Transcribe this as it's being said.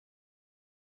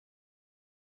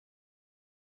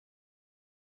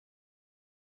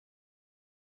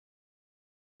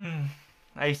Hmm,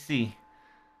 I see.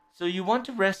 So you want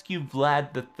to rescue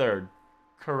Vlad the Third,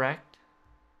 correct?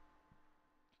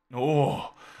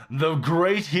 Oh, the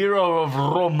great hero of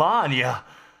Romania,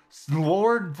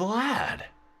 Lord Vlad.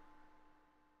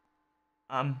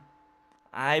 Um,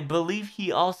 I believe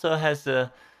he also has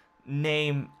a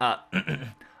name.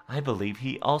 I believe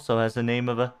he also has a name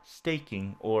of a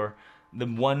staking or the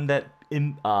one that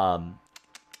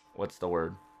what's the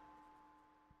word?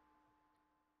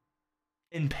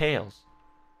 Impales.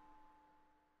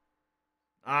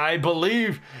 I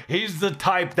believe he's the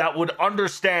type that would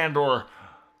understand, or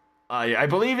I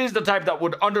believe he's the type that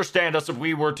would understand us if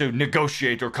we were to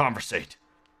negotiate or conversate.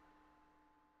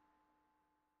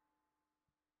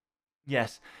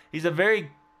 Yes, he's a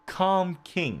very calm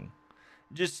king.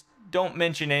 Just don't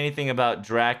mention anything about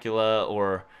Dracula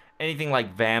or anything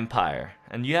like vampire,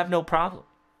 and you have no problem.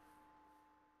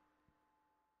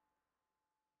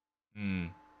 Hmm.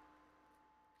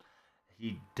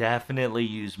 He definitely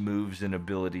used moves and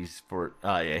abilities for.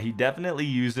 Yeah, he definitely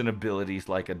used an abilities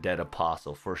like a dead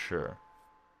apostle for sure.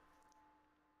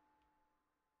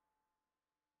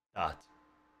 Uh,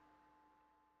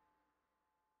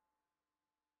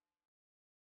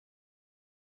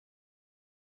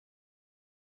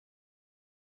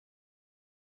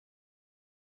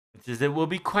 it says it will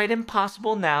be quite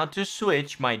impossible now to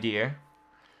switch, my dear,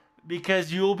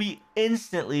 because you will be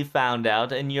instantly found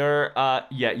out, and your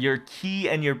key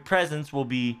and your presence will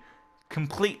be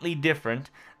completely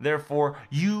different. Therefore,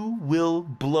 you will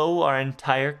blow our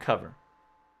entire cover.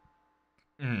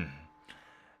 Hmm.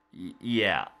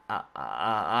 Yeah,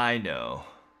 I know.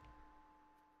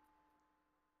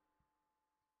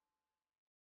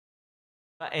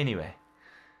 But anyway,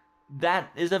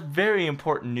 that is a very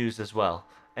important news as well,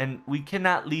 and we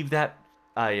cannot leave that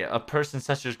a person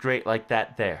such as great like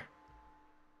that there.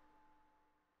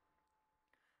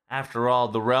 After all,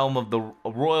 the realm of the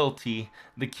royalty,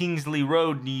 the Kingsley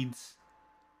Road needs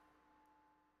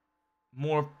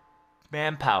more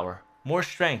manpower, more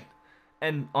strength,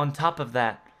 and on top of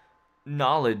that,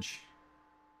 knowledge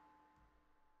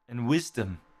and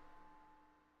wisdom.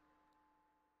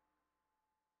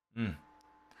 Mm,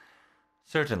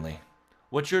 certainly.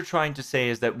 What you're trying to say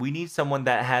is that we need someone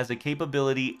that has a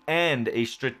capability and a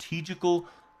strategical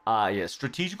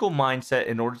mindset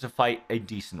in order to fight a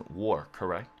decent war,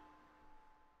 correct?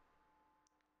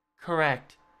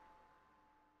 Correct.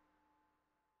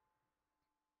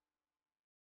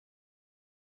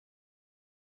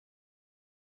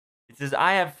 It says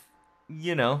I have,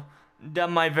 you know,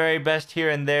 done my very best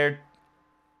here and there.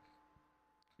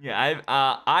 Yeah,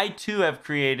 I too have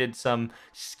created some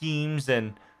schemes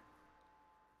and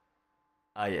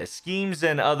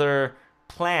other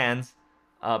plans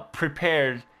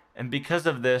prepared, and because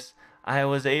of this, I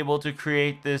was able to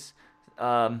create this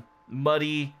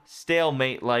muddy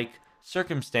stalemate like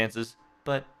circumstances.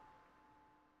 But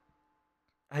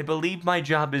I believe my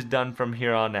job is done from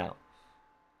here on out.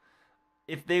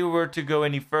 If they were to go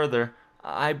any further,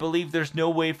 I believe there's no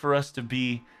way for us to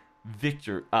be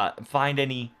find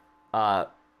any uh,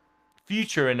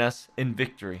 future in us in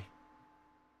victory.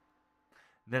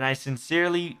 Then I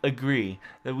sincerely agree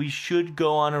that we should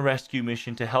go on a rescue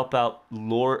mission to help out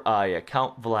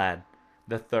Count Vlad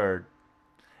the Third,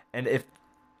 and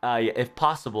if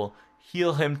possible,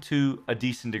 heal him to a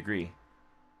decent degree.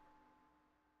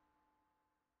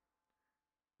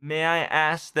 May I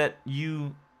ask that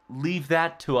you leave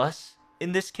that to us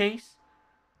in this case?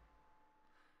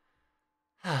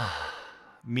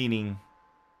 Meaning,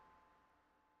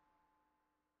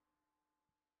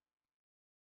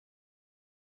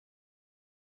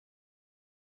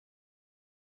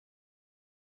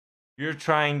 you're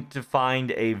trying to find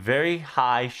a very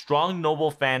high, strong, noble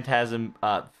phantasm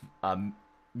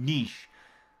niche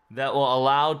that will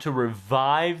allow to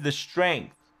revive the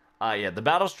strength. The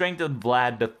battle strength of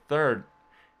Vlad the Third,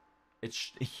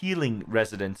 its healing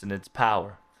residence in its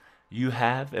power. You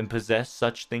have and possess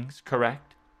such things,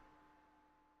 correct?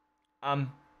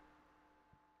 Um,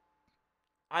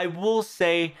 I will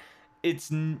say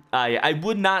I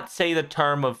would not say the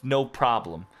term of no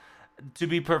problem. To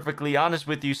be perfectly honest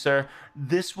with you, sir,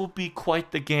 this will be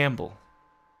quite the gamble.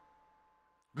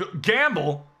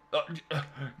 Gamble?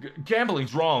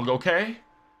 Gambling's wrong, okay?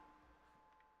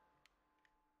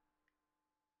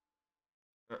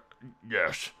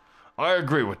 Yes, I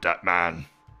agree with that man.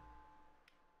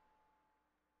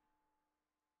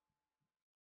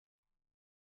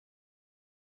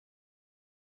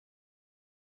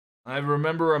 I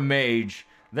remember a mage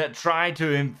that tried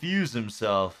to infuse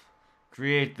himself,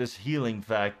 create this healing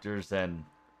factors, and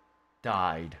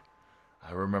died.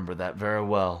 I remember that very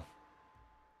well.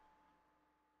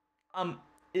 Um,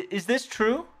 Is this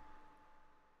true?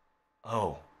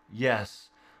 Oh, yes,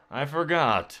 I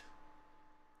forgot.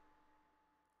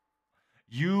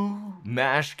 You,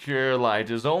 Mash Light,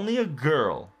 is only a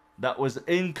girl that was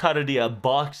in Karadia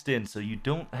boxed in, so you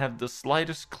don't have the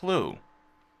slightest clue.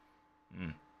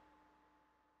 Hmm.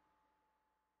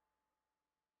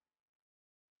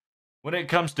 When it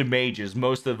comes to mages,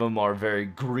 most of them are very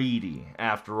greedy,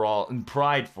 after all, and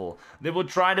prideful. They will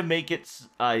try to make it.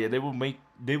 Yeah,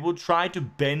 They will try to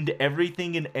bend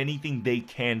everything and anything they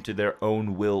can to their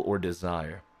own will or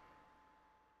desire.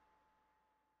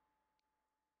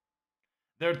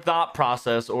 Their thought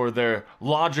process or their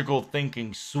logical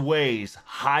thinking sways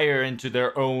higher into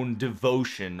their own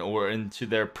devotion or into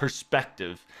their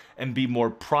perspective and be more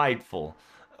prideful.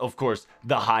 Of course,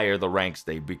 the higher the ranks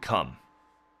they become.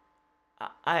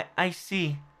 I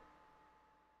see.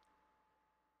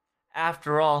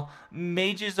 After all,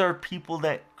 mages are people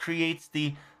that creates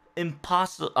the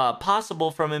impossible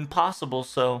possible from impossible,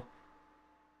 so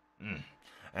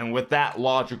And with that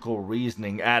logical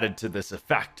reasoning added to this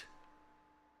effect,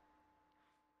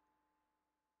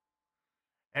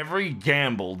 every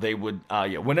gamble they would,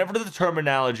 whenever the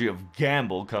terminology of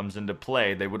gamble comes into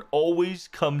play, they would always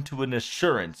come to an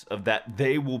assurance of that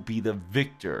they will be the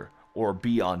victor or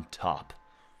be on top.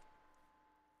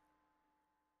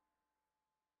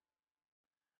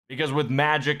 Because with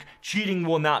magic, cheating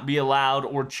will not be allowed,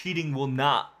 or cheating will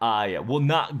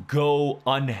not go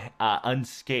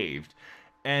unscathed,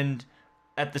 and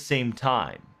at the same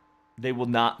time, they will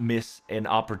not miss an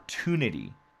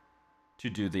opportunity to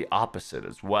do the opposite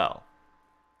as well.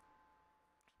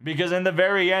 Because in the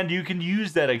very end, you can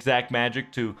use that exact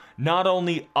magic to not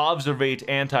only observate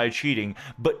anti-cheating,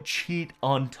 but cheat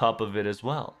on top of it as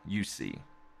well. You see.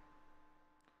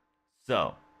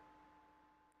 So,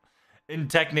 in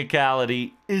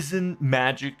technicality, isn't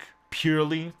magic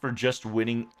purely for just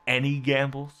winning any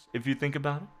gambles, if you think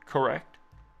about it? Correct?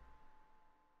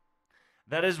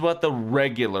 That is what the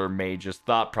regular mage's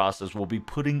thought process will be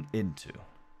putting into.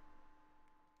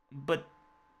 But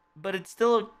it's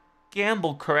still a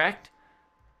gamble, correct?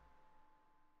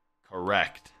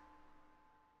 Correct.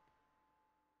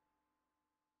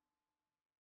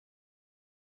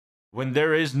 When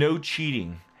there is no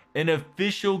cheating in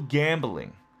official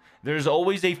gambling, there's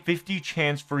always a 50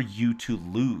 chance for you to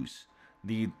lose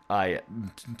the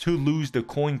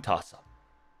coin toss up.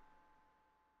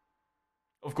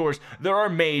 Of course, there are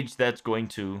mages that's going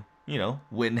to,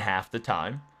 win half the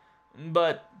time,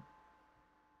 but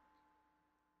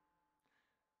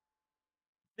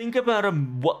think about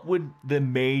what would the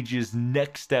mage's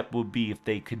next step would be if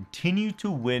they continue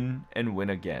to win and win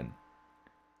again.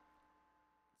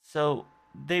 So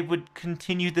they would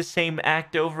continue the same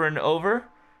act over and over?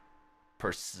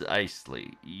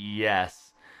 Precisely,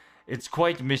 yes. It's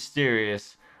quite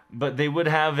mysterious, but they would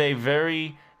have a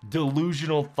very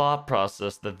delusional thought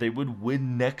process that they would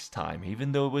win next time,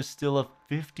 even though it was still a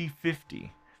 50-50.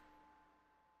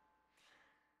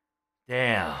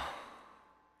 Damn.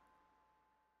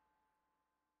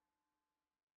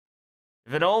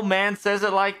 If an old man says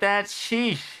it like that,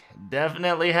 sheesh,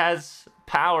 definitely has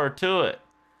power to it.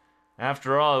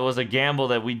 After all, it was a gamble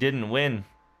that we didn't win.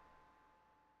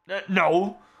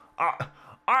 No,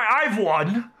 I've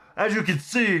won. As you can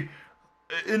see,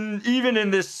 even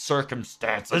in this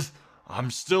circumstances,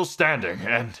 I'm still standing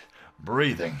and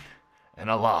breathing and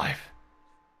alive.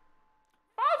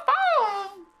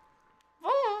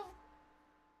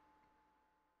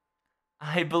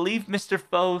 I believe Mr.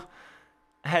 Foe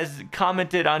has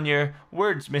commented on your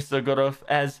words, Mr. Gorov,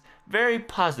 as very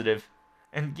positive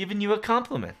and given you a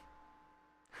compliment.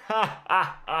 Ha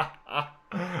ha ha ha.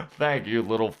 Thank you,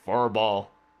 little furball.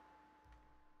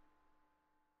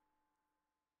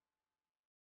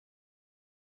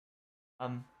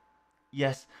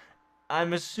 Yes,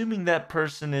 I'm assuming that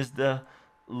person is the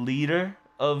leader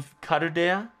of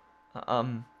Katardea.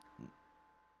 Um,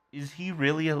 is he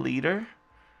really a leader?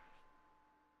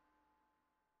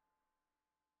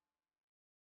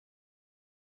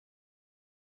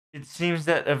 It seems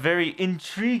that a very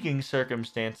intriguing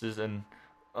circumstances and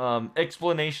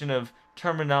explanation of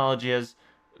terminology has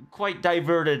quite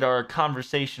diverted our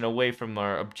conversation away from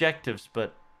our objectives,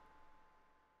 but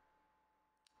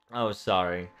oh,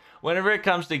 sorry. Whenever it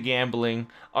comes to gambling,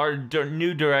 our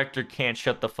new director can't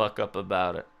shut the fuck up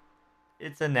about it.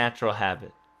 It's a natural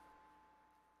habit.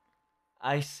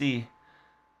 I see.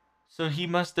 So he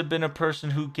must have been a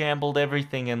person who gambled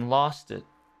everything and lost it.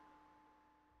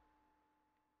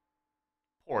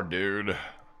 Poor dude.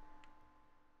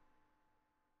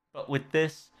 But with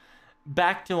this,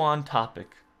 back to on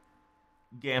topic.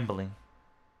 Gambling.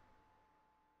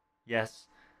 Yes.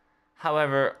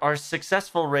 However, our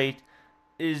successful rate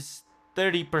is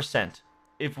 30%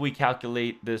 if we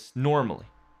calculate this normally.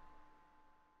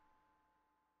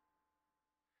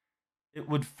 It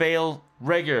would fail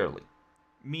regularly,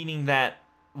 meaning that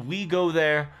we go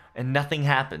there and nothing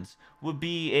happens, would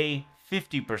be a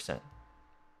 50%.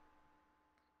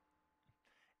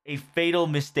 A fatal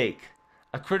mistake,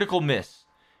 a critical miss,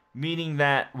 meaning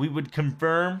that we would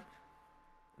confirm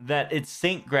that its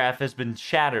Saint graph has been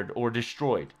shattered or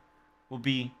destroyed, will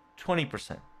be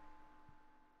 20%.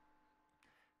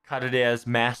 Karadea's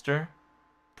master,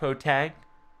 protag.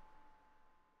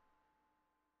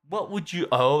 What would you?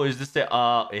 Oh, is this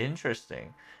the?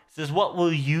 Interesting. It says, what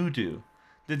will you do?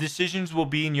 The decisions will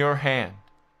be in your hand.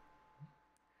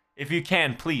 If you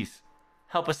can, please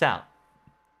help us out.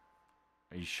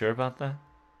 Are you sure about that?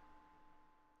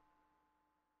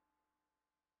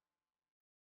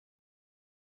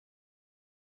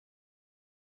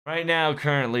 Right now,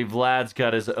 currently, Vlad's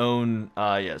got his own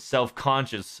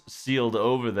self-conscious sealed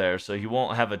over there, so he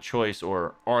won't have a choice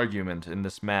or argument in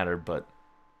this matter, but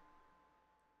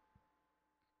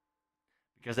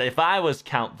because if I was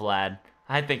Count Vlad,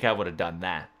 I think I would have done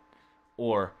that.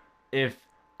 Or if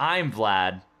I'm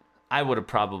Vlad, I would have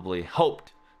probably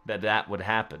hoped that that would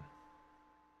happen.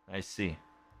 I see.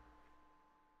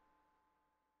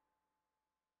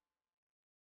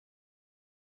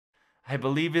 I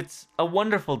believe it's a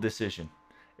wonderful decision.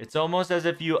 It's almost as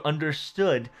if you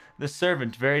understood the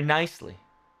servant very nicely.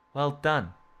 Well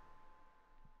done.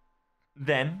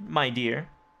 Then, my dear.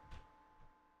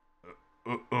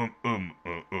 Huh?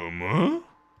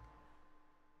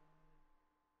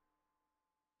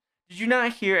 Did you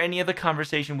not hear any of the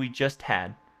conversation we just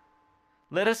had?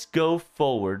 Let us go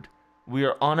forward. We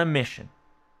are on a mission.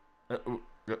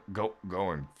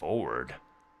 Going forward?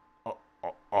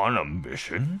 On a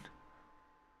mission?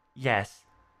 Yes.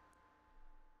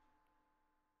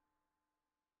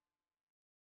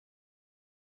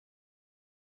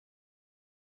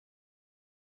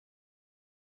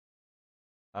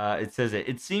 It says it.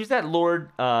 It seems that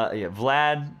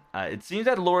Vlad. It seems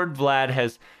that Lord Vlad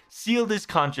has sealed his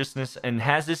consciousness and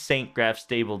has his Saint graph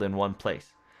stabled in one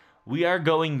place. We are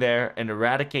going there and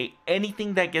eradicate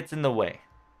anything that gets in the way.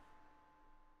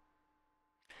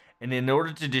 And in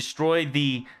order to destroy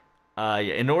the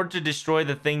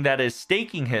thing that is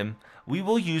staking him, we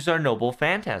will use our noble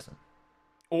phantasm.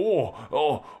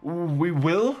 Oh, we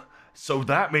will? So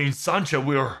that means, Sancha,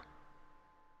 we're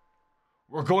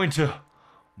going to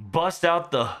bust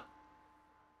out the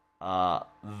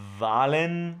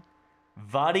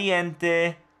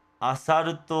Variante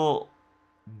Asalto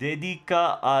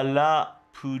Dedica a la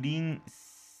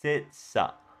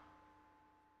Princesa.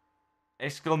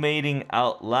 Exclamating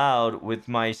out loud with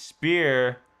my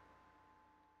spear.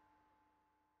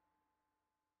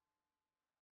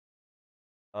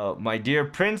 My dear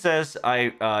princess,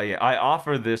 I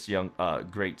offer this young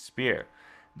great spear.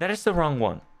 That is the wrong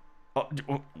one.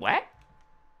 What?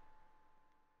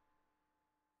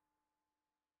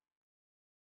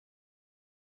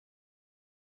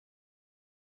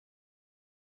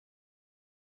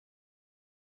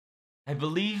 I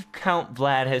believe Count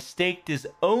Vlad has staked his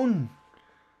own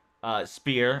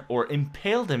spear or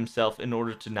impaled himself in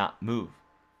order to not move.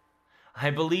 I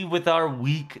believe with our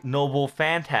weak, noble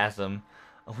phantasm,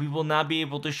 we will not be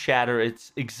able to shatter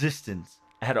its existence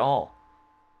at all.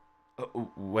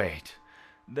 Wait,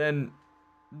 then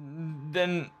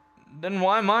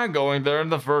why am I going there in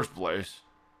the first place?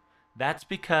 That's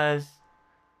because.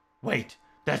 Wait,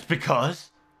 that's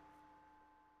because?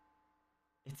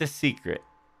 It's a secret.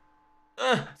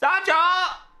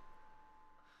 Sancha!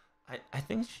 I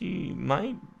think she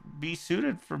might be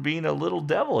suited for being a little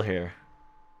devil here.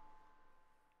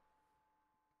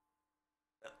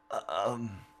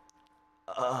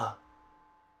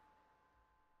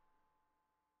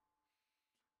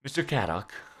 Mr.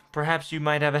 Caddock, perhaps you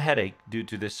might have a headache due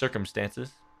to the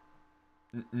circumstances.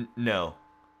 No,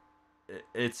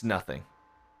 it's nothing.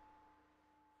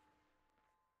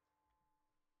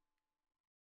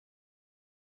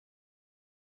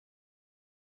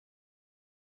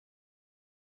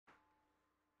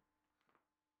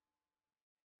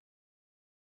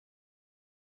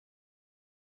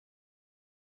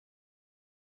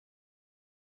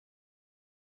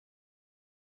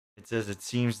 It says it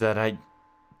seems that I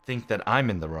think that I'm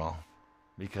in the wrong.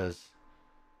 Because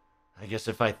I guess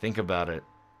if I think about it,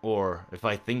 or if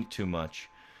I think too much,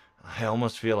 I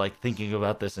almost feel like thinking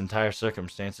about this entire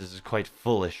circumstances is quite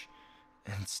foolish.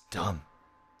 And it's dumb.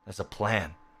 As a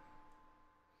plan.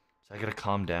 So I gotta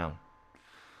calm down.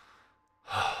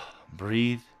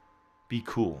 Breathe. Be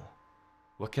cool.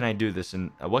 What can I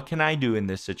do in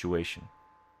this situation?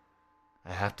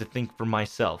 I have to think for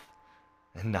myself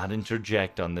and not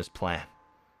interject on this plan.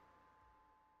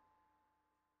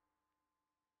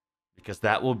 Because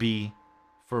that will be,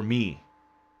 for me,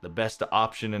 the best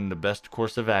option and the best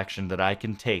course of action that I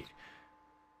can take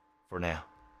for now.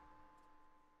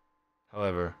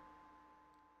 However,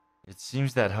 it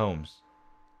seems that Holmes,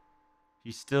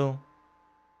 he's still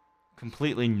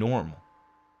completely normal.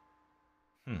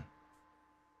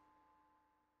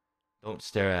 Don't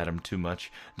stare at him too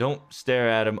much. Don't stare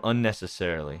at him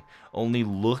unnecessarily. Only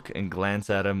look and glance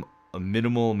at him a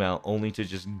minimal amount, only to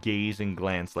just gaze and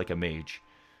glance like a mage.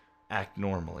 Act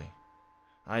normally.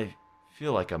 I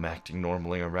feel like I'm acting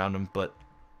normally around him, but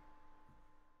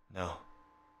no.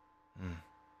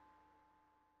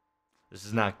 This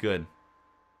is not good.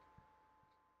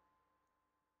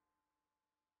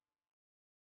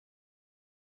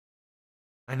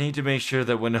 I need to make sure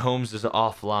that when Holmes is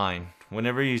offline,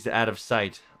 whenever he's out of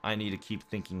sight, I need to keep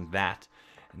thinking that.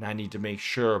 And I need to make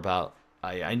sure about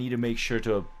I need to make sure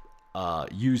to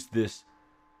use this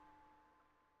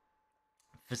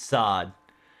facade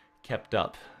kept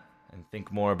up and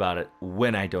think more about it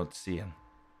when I don't see him.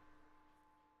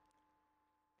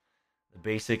 The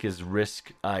basic is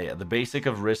risk. The basic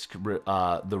of risk.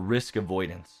 The risk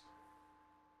avoidance.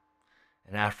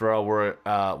 And after all,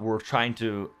 we're trying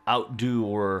to outdo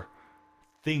or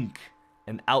think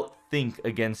and outthink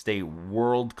against a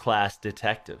world-class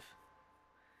detective.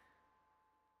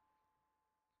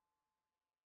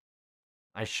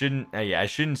 I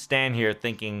shouldn't stand here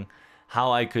thinking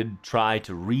how I could try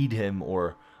to read him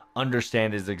or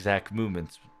understand his exact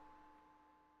movements.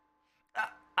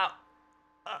 Uh,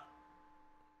 uh,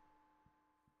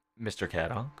 Mr.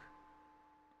 Caddock?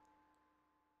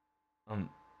 Um,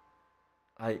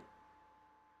 I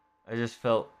I just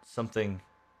felt something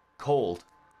cold,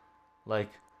 like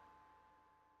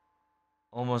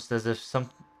almost as if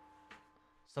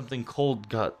something cold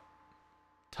got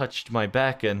touched my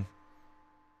back and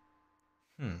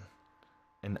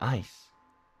an ice,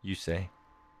 you say?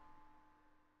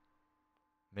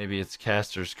 Maybe it's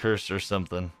Castor's curse or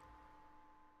something.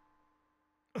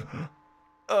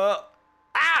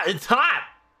 It's hot!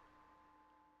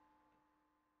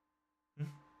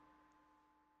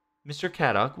 Mr.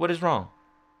 Caddock, what is wrong?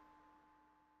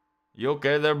 You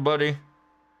okay there, buddy?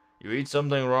 You eat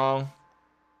something wrong?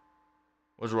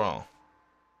 What's wrong?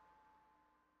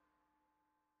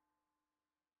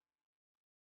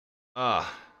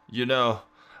 You know,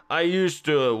 I used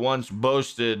to once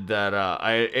boasted that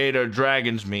I ate a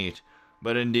dragon's meat,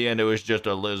 but in the end it was just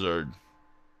a lizard.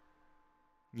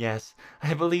 Yes,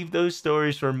 I believe those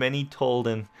stories were many told,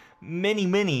 and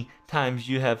many times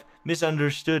you have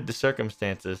misunderstood the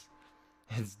circumstances.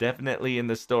 It's definitely in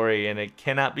the story, and it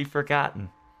cannot be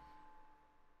forgotten.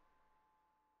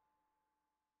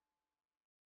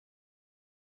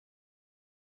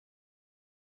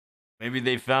 Maybe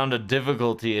they found a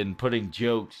difficulty in putting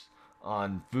jokes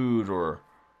on food or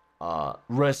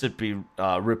recipe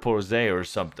repose or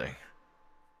something.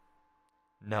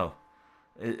 No,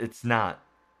 it's not.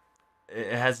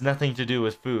 It has nothing to do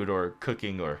with food or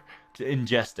cooking or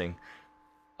ingesting.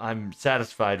 I'm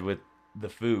satisfied with the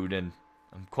food and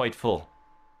I'm quite full.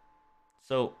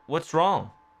 So, what's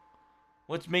wrong?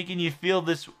 What's making you feel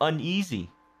this uneasy?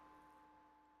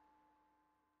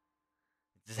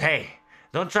 Hey,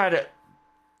 don't try to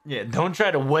don't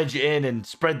try to wedge in and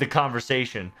spread the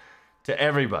conversation to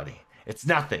everybody. It's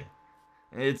nothing.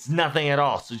 It's nothing at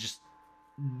all. So just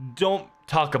don't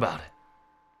talk about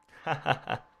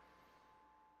it.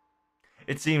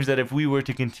 It seems that if we were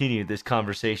to continue this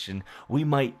conversation, we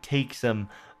might take some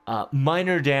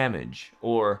minor damage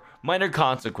or minor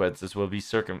consequences will be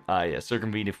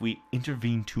circumvened if we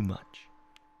intervene too much.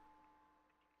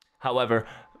 However,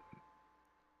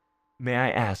 may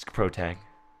I ask, Protag,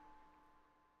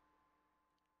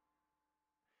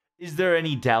 is there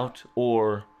any doubt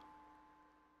or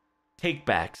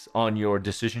takebacks on your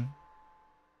decision?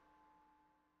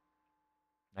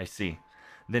 I see.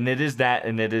 Then it is that,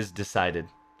 and it is decided.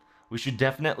 We should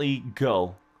definitely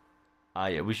go.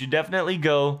 Yeah, we should definitely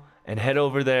go and head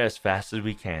over there as fast as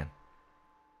we can.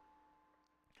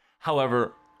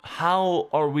 However, how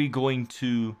are we going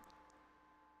to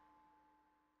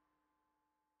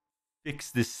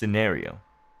fix this scenario?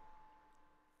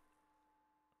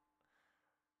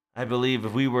 I believe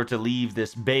if we were to leave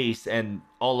this base and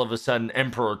all of a sudden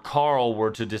Emperor Carl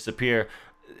were to disappear,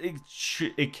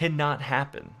 it cannot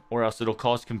happen, or else it'll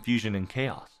cause confusion and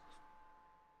chaos.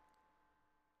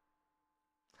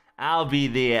 I'll be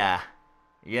the,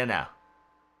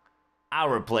 I'll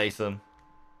replace him.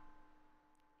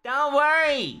 Don't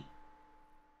worry.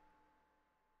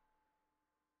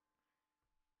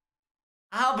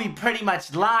 I'll be pretty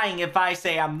much lying if I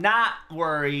say I'm not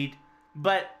worried,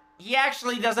 but he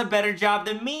actually does a better job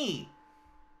than me.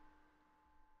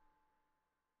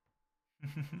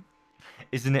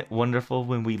 Isn't it wonderful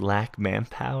when we lack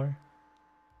manpower?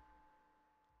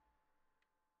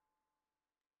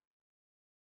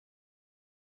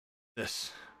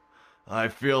 This. I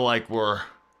feel like we're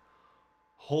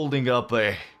holding up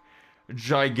a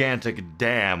gigantic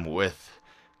dam with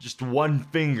just one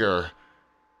finger,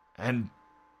 and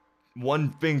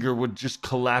one finger would just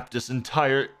collapse this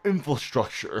entire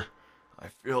infrastructure. I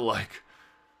feel like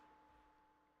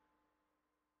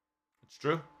it's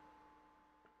true.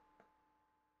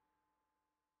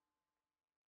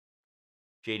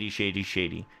 Shady, shady,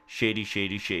 shady. Shady,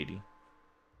 shady, shady.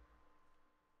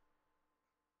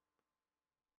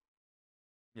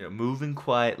 You know, moving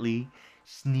quietly,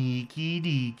 sneaky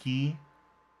deaky.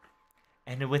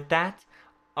 And with that,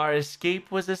 our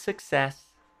escape was a success.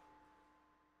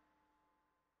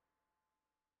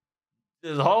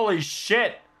 Holy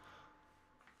shit!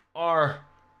 Our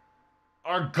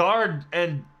guard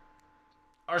and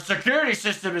our security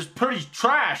system is pretty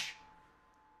trash.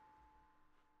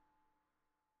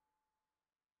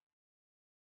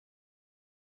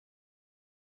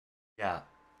 Yeah,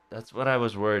 that's what I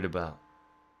was worried about.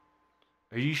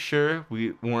 Are you sure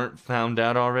we weren't found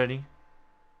out already?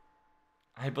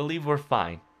 I believe we're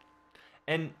fine.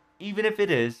 And even if it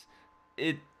is,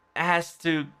 it has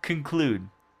to conclude.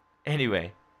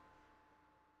 Anyway.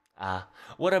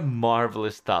 What a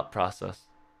marvelous thought process.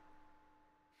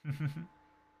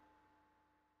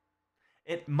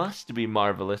 It must be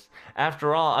marvelous.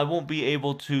 After all, I won't be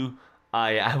able to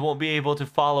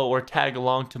follow or tag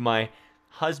along to my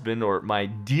husband or my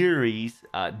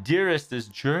dearest's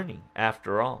journey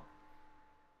after all.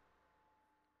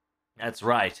 That's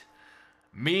right.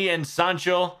 Me and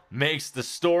Sancho makes the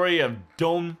story of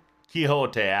Don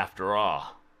Quixote after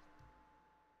all.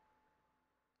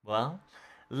 Well,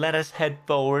 let us head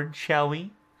forward, shall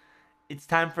we? It's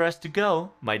time for us to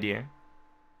go, my dear.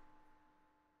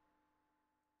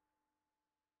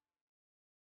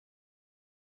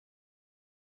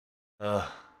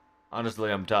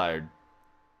 Honestly, I'm tired.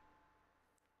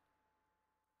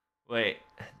 Wait,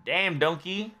 damn,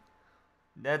 donkey.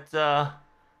 That's a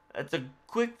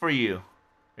quick for you.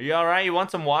 Are you alright? You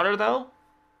want some water, though?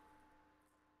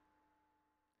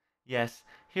 Yes,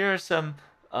 here are some,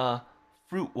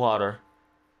 fruit water.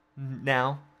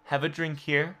 Now, have a drink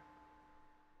here.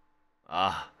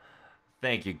 Ah,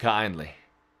 thank you kindly.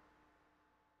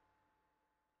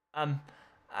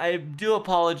 I do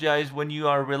apologize when you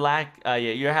are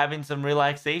you're having some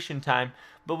relaxation time,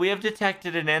 but we have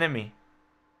detected an enemy.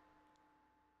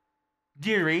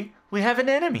 Dearie, we have an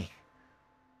enemy.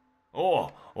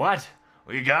 Oh, what?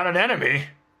 We got an enemy?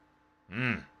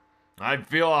 I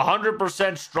feel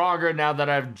 100% stronger now that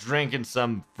I've drinking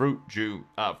some fruit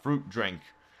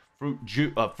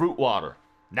water.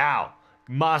 Now,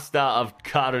 Master of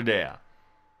Caradea.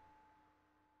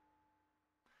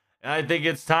 And I think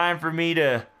it's time for me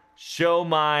to show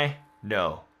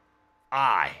Don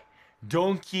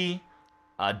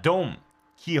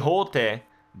Quixote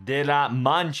de la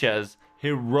Mancha's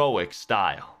heroic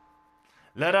style.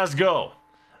 Let us go.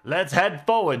 Let's head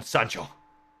forward, Sancho.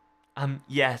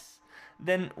 Yes.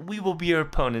 Then we will be your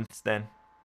opponents then.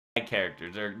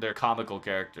 Characters, they're comical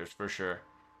characters for sure.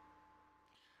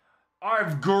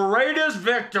 Our greatest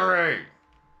victory!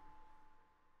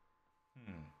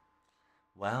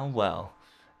 Well, well.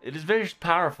 It is very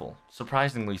powerful,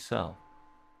 surprisingly so.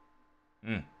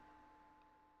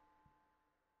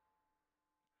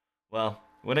 Well,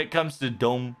 when it comes to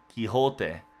Don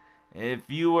Quixote, if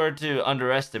you were to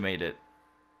underestimate it,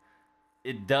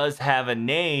 it does have a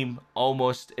name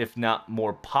almost, if not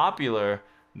more popular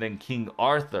than King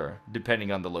Arthur,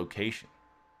 depending on the location.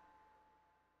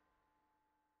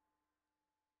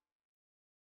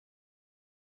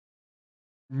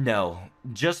 No,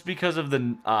 just because of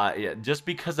just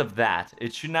because of that,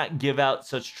 it should not give out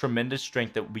such tremendous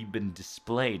strength that we've been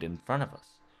displayed in front of us.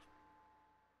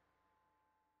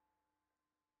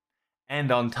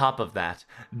 And on top of that,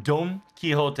 Don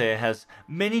Quixote has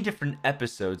many different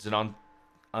episodes, and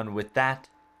on with that,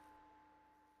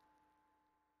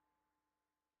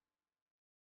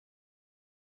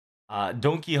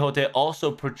 Don Quixote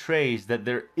also portrays that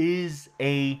there is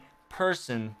a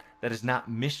person that is not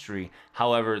mystery.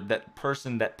 However, that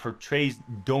person that portrays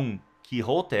Don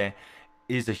Quixote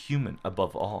is a human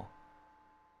above all.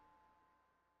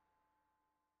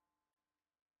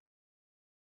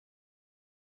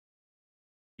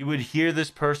 You would hear this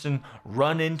person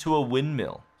run into a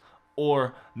windmill,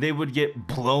 or they would get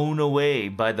blown away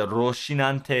by the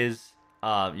Roshinante's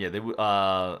Yeah,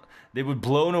 they would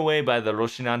blown away by the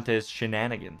Roshinante's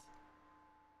shenanigans.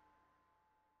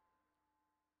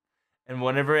 And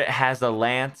whenever it has a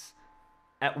lance,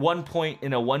 at one point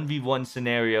in a 1v1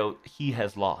 scenario, he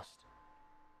has lost.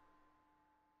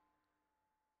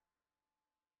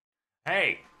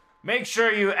 Hey, make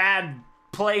sure you add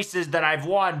places that I've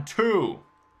won too.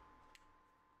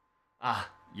 Ah,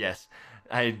 yes.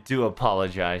 I do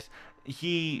apologize.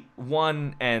 He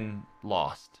won and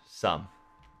lost some.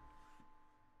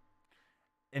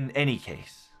 In any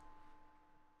case,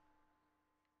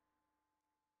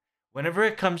 whenever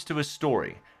it comes to a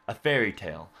story, a fairy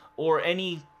tale, or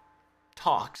any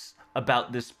talks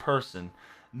about this person,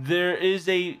 there is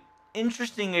a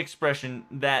interesting expression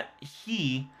that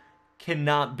he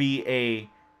cannot be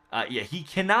he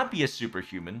cannot be a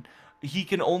superhuman. He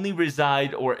can only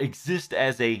reside or exist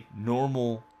as a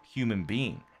normal human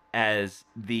being, as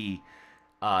the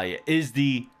is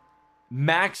the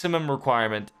maximum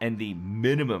requirement and the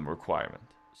minimum requirement.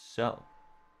 So,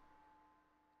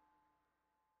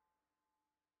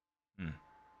 hmm.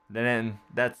 Then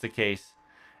that's the case.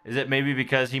 Is it maybe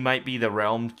because he might be the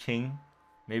realm king?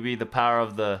 Maybe the power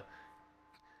of the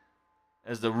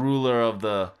as the ruler of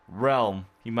the realm,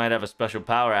 he might have a special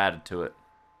power added to it.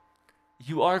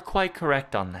 You are quite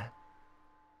correct on that.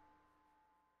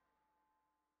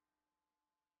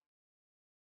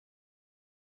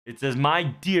 It says, my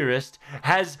dearest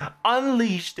has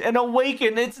unleashed and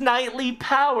awakened its nightly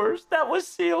powers that was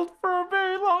sealed for a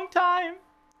very long time.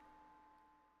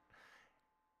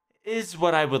 Is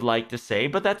what I would like to say,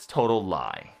 but that's total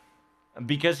lie.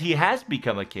 Because he has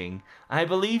become a king, I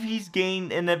believe he's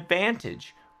gained an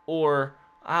advantage, or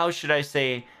how should I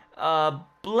say, a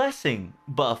blessing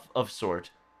buff of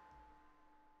sort.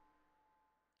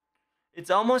 It's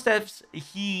almost as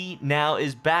he now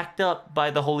is backed up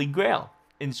by the Holy Grail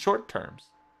in short terms.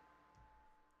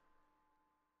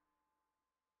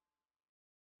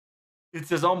 It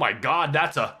says, "Oh my God,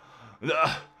 that's a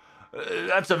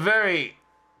very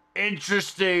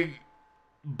interesting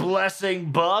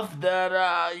blessing buff that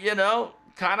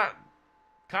kind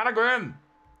of grim."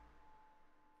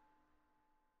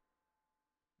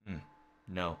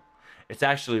 No, it's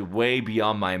actually way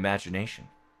beyond my imagination.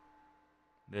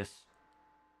 This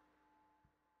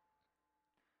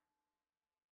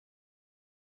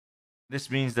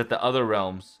this means that the other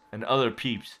realms and other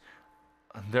peeps,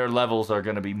 their levels are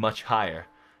going to be much higher,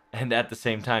 and at the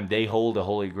same time, they hold a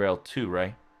Holy Grail too,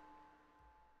 right?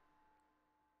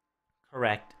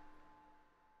 Correct.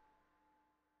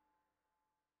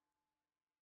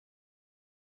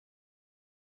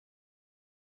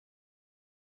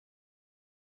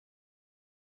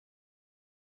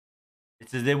 It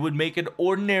says they would make an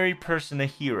ordinary person a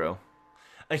hero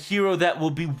that will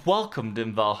be welcomed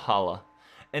in Valhalla.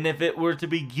 And if it were to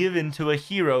be given to a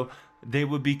hero, they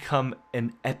would become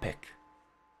an epic.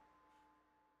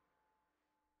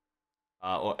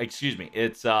 Or excuse me,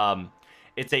 it's a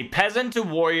peasant to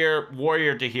warrior,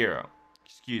 warrior to hero.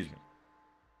 Excuse me.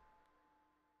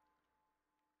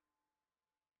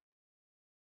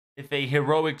 If a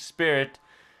heroic spirit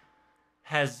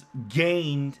has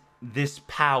gained this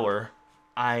power,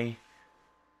 I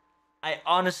I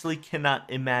honestly cannot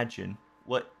imagine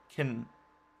what can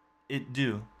it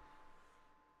do.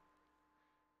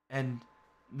 And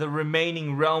the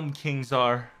remaining realm kings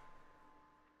are,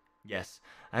 yes,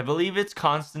 I believe it's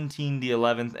Constantine the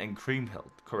 11th and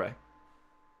Kriemhild, correct?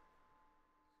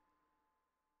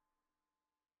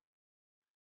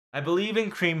 I believe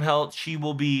in Kriemhild, she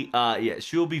will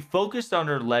be focused on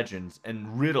her legends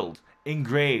and riddled,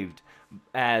 engraved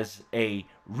as a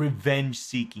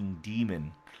revenge-seeking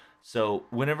demon. So,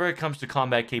 whenever it comes to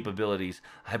combat capabilities,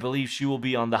 I believe she will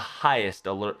be on the highest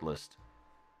alert list.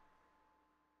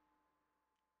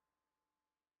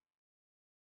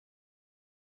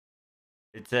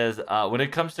 It says, when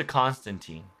it comes to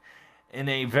Constantine, in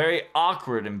a very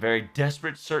awkward and very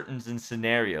desperate certain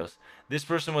scenarios, this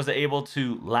person was able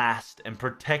to last and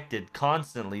protected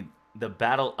constantly the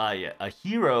battle, a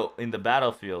hero in the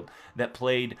battlefield that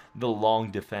played the long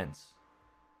defense.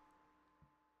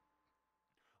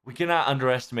 We cannot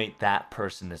underestimate that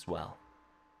person as well.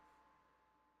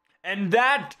 And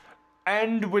that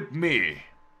end with me.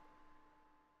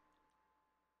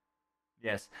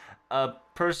 Yes, a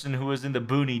person who was in the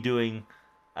boony doing,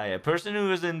 a person who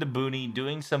was in the boony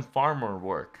doing some farmer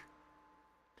work,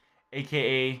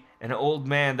 aka an old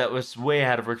man that was way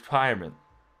out of retirement,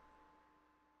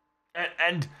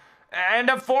 and and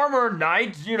a former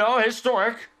knight,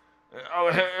 historic,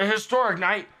 historic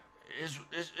knight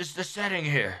is the setting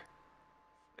here,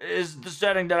 is the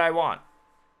setting that I want.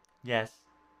 Yes.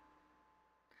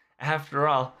 After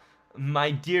all,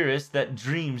 My dearest, that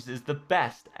dreams is the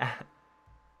best.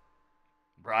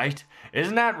 Right?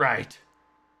 Isn't that right?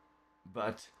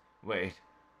 But, wait,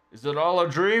 is it all a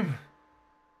dream?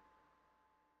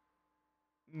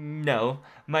 No,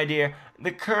 my dear,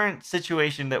 the current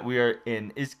situation that we are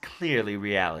in is clearly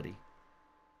reality.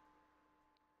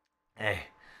 Hey,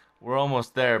 we're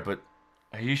almost there, but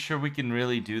are you sure we can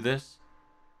really do this?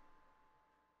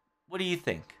 What do you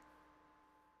think?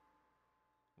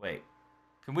 Wait,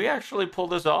 can we actually pull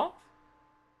this off?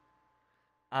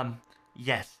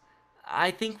 Yes,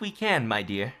 I think we can, my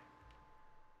dear.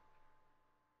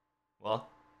 Well,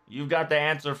 you've got the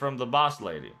answer from the boss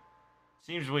lady.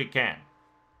 Seems we can.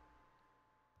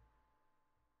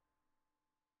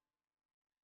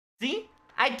 See?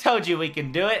 I told you we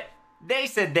can do it. They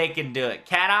said they can do it,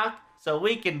 Caddock, so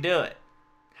we can do it.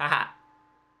 Haha.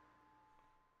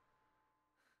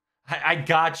 I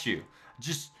got you.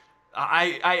 Just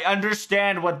I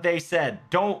understand what they said.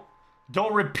 Don't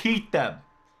repeat them.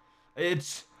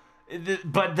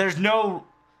 But there's no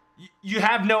you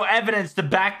have no evidence to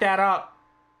back that up.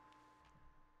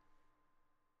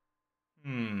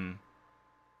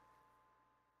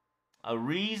 A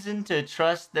reason to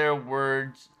trust their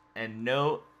words and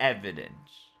no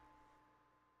evidence.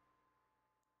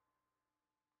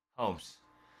 Holmes,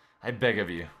 I beg of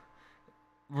you.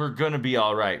 We're gonna be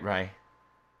alright, right?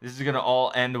 This is gonna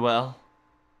all end well.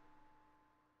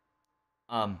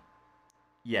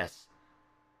 Yes.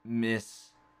 Ms.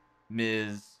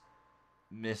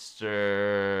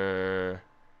 Mr.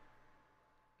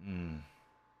 It's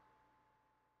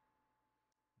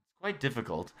quite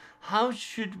difficult. How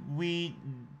should we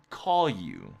call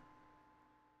you?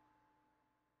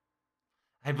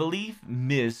 I believe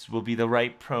Ms. will be the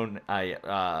right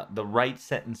the right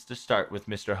sentence to start with,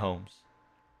 Mr. Holmes.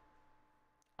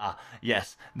 Ah,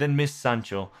 yes. Then Miss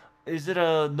Sancho. Is it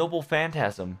a noble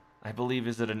phantasm? I believe,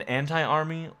 is it an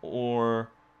anti-army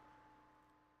or...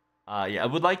 yeah, I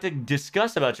would like to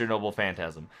discuss about your noble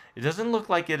phantasm. It doesn't look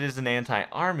like it is an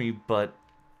anti-army, but...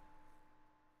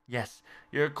 Yes,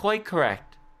 you're quite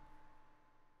correct.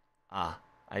 Ah,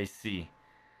 I see.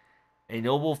 A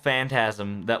noble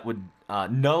phantasm that would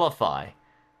nullify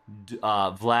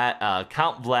Count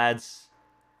Vlad's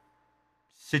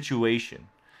situation.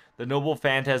 The noble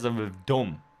phantasm of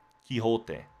Don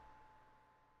Quixote.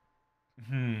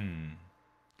 Hmm.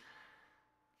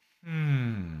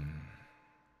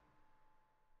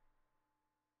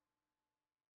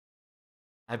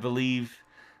 I believe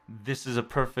this is a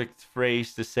perfect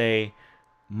phrase to say,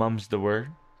 mum's the word,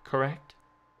 correct?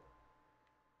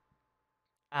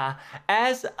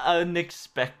 As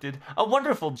unexpected, a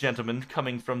wonderful gentleman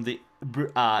coming from the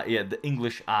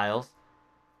English Isles.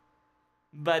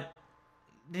 But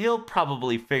he'll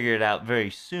probably figure it out very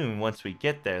soon once we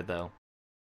get there, though.